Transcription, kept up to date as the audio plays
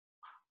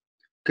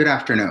Good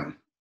afternoon.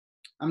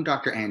 I'm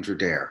Dr. Andrew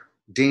Daire,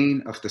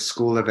 Dean of the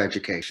School of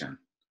Education.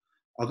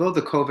 Although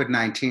the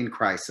COVID-19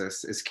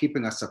 crisis is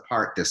keeping us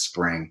apart this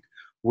spring,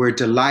 we're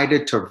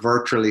delighted to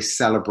virtually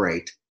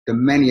celebrate the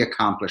many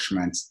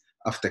accomplishments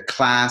of the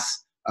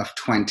class of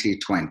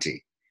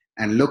 2020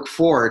 and look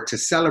forward to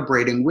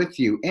celebrating with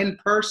you in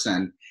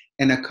person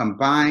in a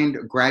combined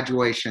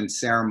graduation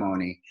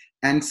ceremony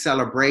and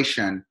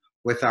celebration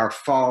with our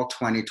fall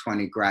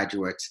 2020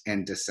 graduates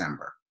in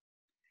December.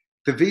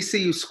 The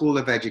VCU School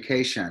of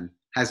Education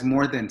has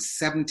more than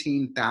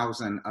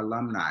 17,000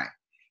 alumni,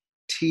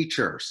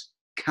 teachers,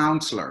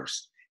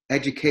 counselors,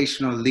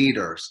 educational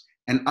leaders,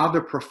 and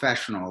other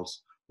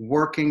professionals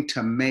working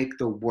to make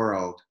the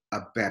world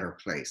a better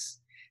place.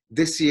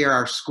 This year,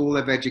 our School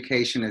of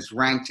Education is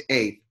ranked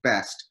 8th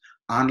best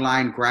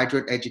online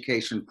graduate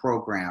education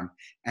program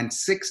and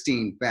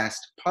 16th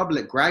best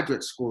public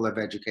graduate school of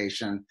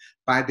education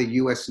by the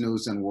U.S.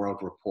 News and World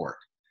Report.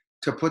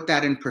 To put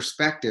that in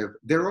perspective,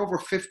 there are over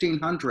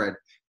 1,500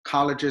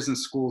 colleges and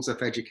schools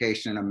of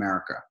education in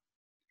America.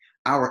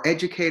 Our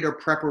educator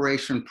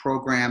preparation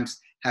programs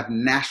have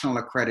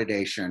national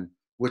accreditation,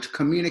 which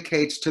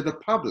communicates to the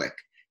public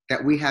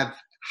that we have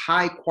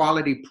high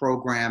quality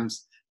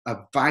programs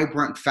of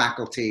vibrant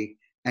faculty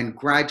and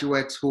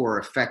graduates who are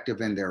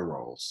effective in their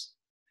roles.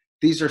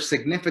 These are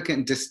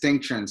significant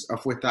distinctions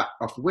of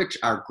which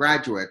our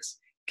graduates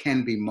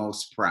can be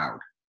most proud.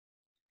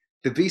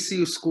 The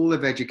VCU School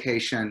of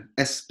Education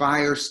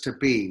aspires to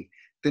be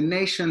the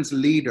nation's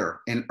leader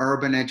in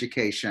urban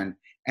education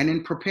and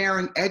in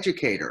preparing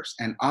educators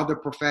and other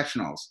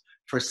professionals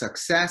for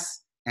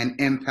success and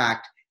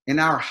impact in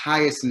our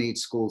highest need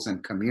schools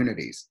and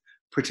communities,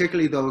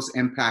 particularly those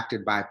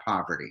impacted by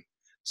poverty,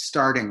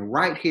 starting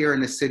right here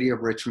in the city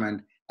of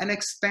Richmond and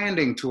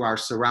expanding to our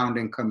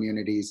surrounding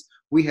communities.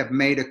 We have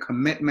made a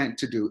commitment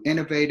to do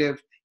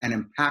innovative and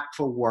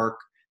impactful work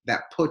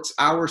that puts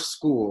our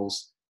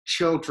schools,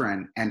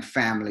 children, and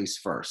families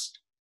first.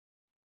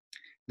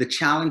 The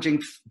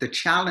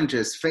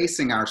challenges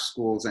facing our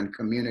schools and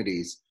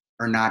communities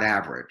are not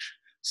average,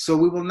 so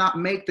we will not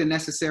make the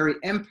necessary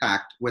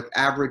impact with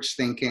average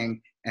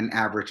thinking and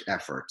average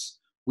efforts.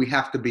 We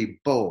have to be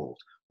bold.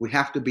 We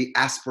have to be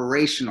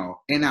aspirational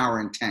in our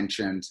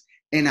intentions,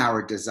 in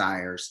our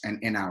desires, and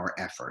in our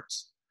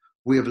efforts.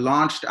 We have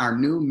launched our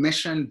new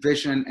mission,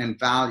 vision, and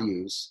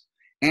values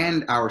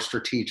and our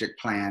strategic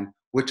plan,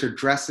 which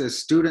addresses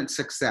student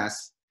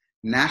success,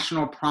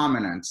 national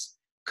prominence,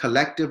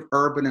 collective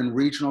urban and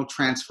regional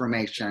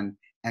transformation,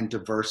 and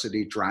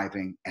diversity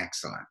driving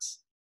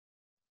excellence.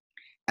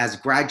 As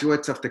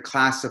graduates of the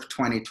class of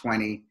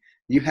 2020,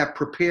 you have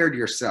prepared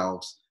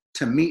yourselves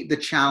to meet the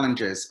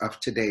challenges of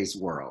today's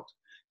world.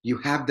 You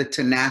have the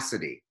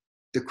tenacity,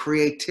 the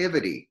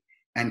creativity,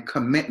 and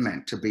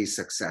commitment to be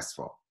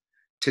successful.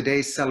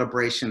 Today's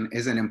celebration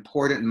is an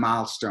important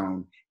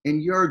milestone in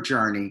your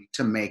journey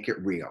to make it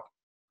real.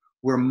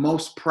 We're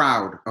most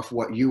proud of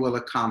what you will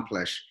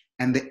accomplish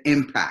and the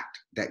impact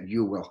that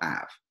you will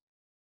have.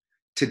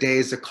 Today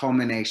is a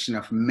culmination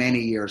of many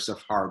years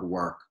of hard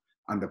work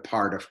on the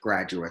part of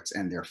graduates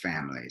and their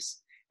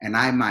families, and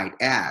I might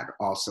add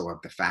also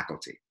of the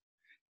faculty.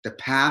 The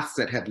paths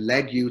that have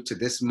led you to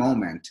this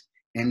moment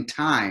in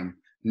time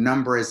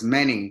number as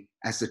many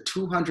as the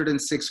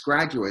 206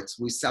 graduates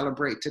we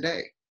celebrate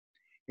today.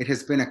 It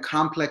has been a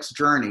complex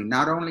journey,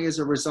 not only as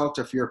a result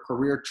of your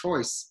career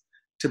choice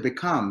to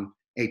become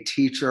a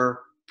teacher,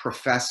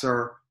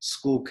 professor,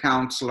 school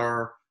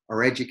counselor,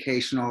 or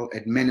educational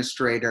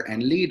administrator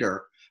and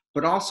leader,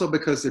 but also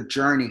because the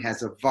journey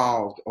has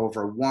evolved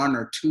over 1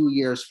 or 2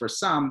 years for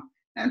some,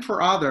 and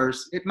for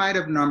others, it might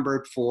have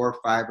numbered 4,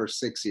 5, or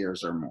 6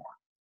 years or more.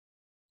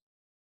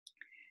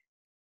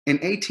 In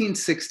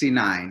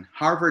 1869,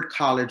 Harvard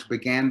College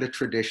began the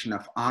tradition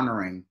of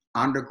honoring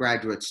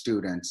undergraduate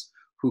students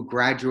who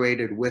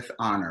graduated with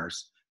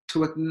honors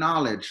to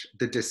acknowledge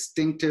the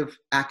distinctive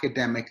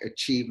academic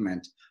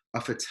achievement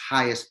of its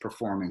highest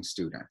performing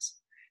students.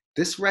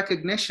 This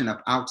recognition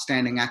of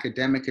outstanding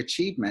academic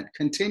achievement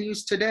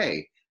continues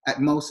today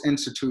at most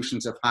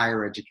institutions of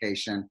higher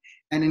education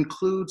and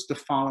includes the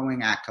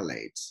following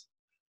accolades: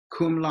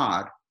 cum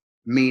laude,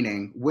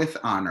 meaning with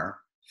honor,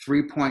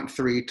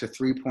 3.3 to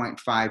 3.59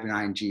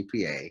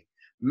 GPA,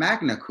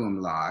 magna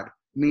cum laude,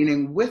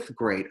 meaning with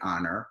great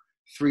honor,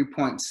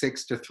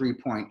 3.6 to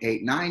 3.89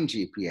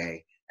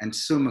 GPA, and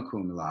summa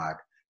cum laude,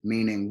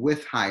 meaning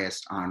with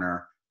highest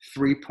honor,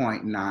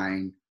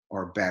 3.9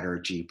 or better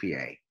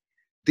GPA.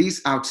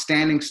 These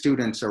outstanding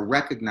students are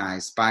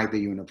recognized by the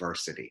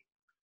university.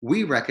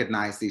 We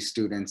recognize these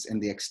students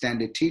in the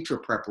extended teacher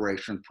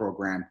preparation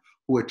program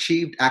who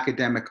achieved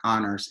academic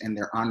honors in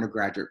their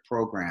undergraduate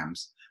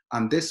programs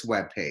on this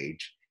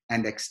webpage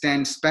and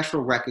extend special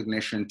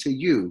recognition to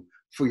you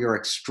for your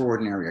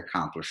extraordinary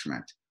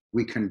accomplishment.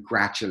 We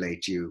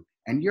congratulate you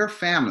and your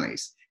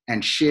families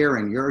and share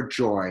in your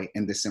joy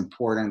in this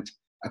important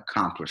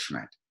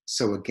accomplishment.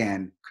 So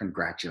again,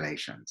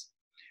 congratulations.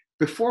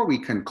 Before we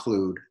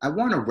conclude, I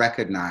want to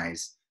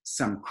recognize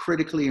some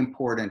critically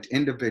important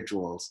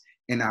individuals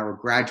in our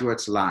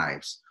graduates'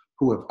 lives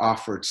who have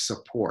offered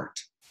support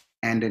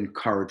and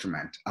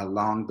encouragement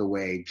along the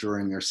way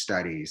during your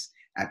studies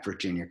at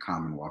Virginia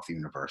Commonwealth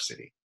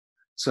University.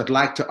 So I'd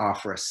like to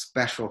offer a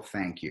special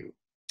thank you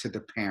to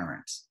the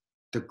parents,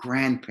 the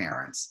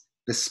grandparents,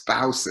 the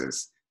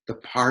spouses, the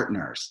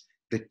partners,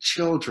 the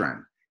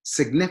children,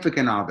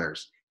 significant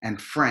others, and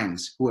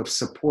friends who have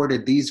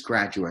supported these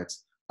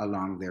graduates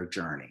along their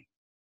journey.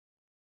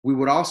 We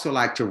would also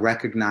like to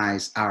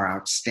recognize our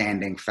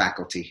outstanding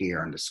faculty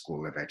here in the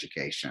School of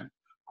Education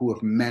who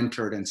have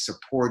mentored and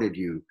supported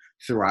you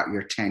throughout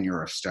your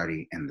tenure of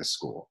study in the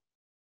school.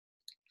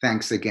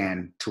 Thanks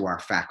again to our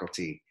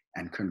faculty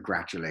and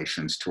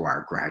congratulations to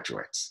our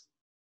graduates.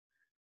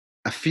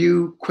 A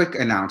few quick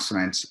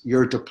announcements.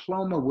 Your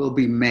diploma will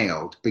be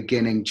mailed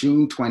beginning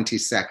June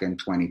 22nd,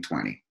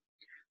 2020.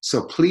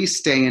 So please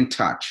stay in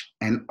touch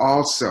and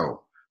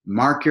also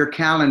mark your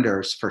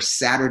calendars for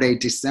Saturday,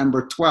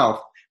 December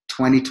 12th,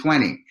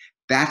 2020.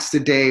 That's the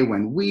day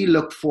when we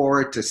look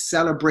forward to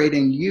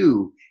celebrating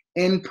you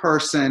in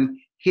person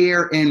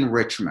here in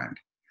Richmond.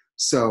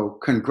 So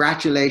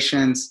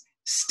congratulations,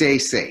 stay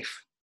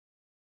safe,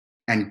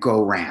 and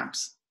go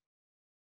Rams.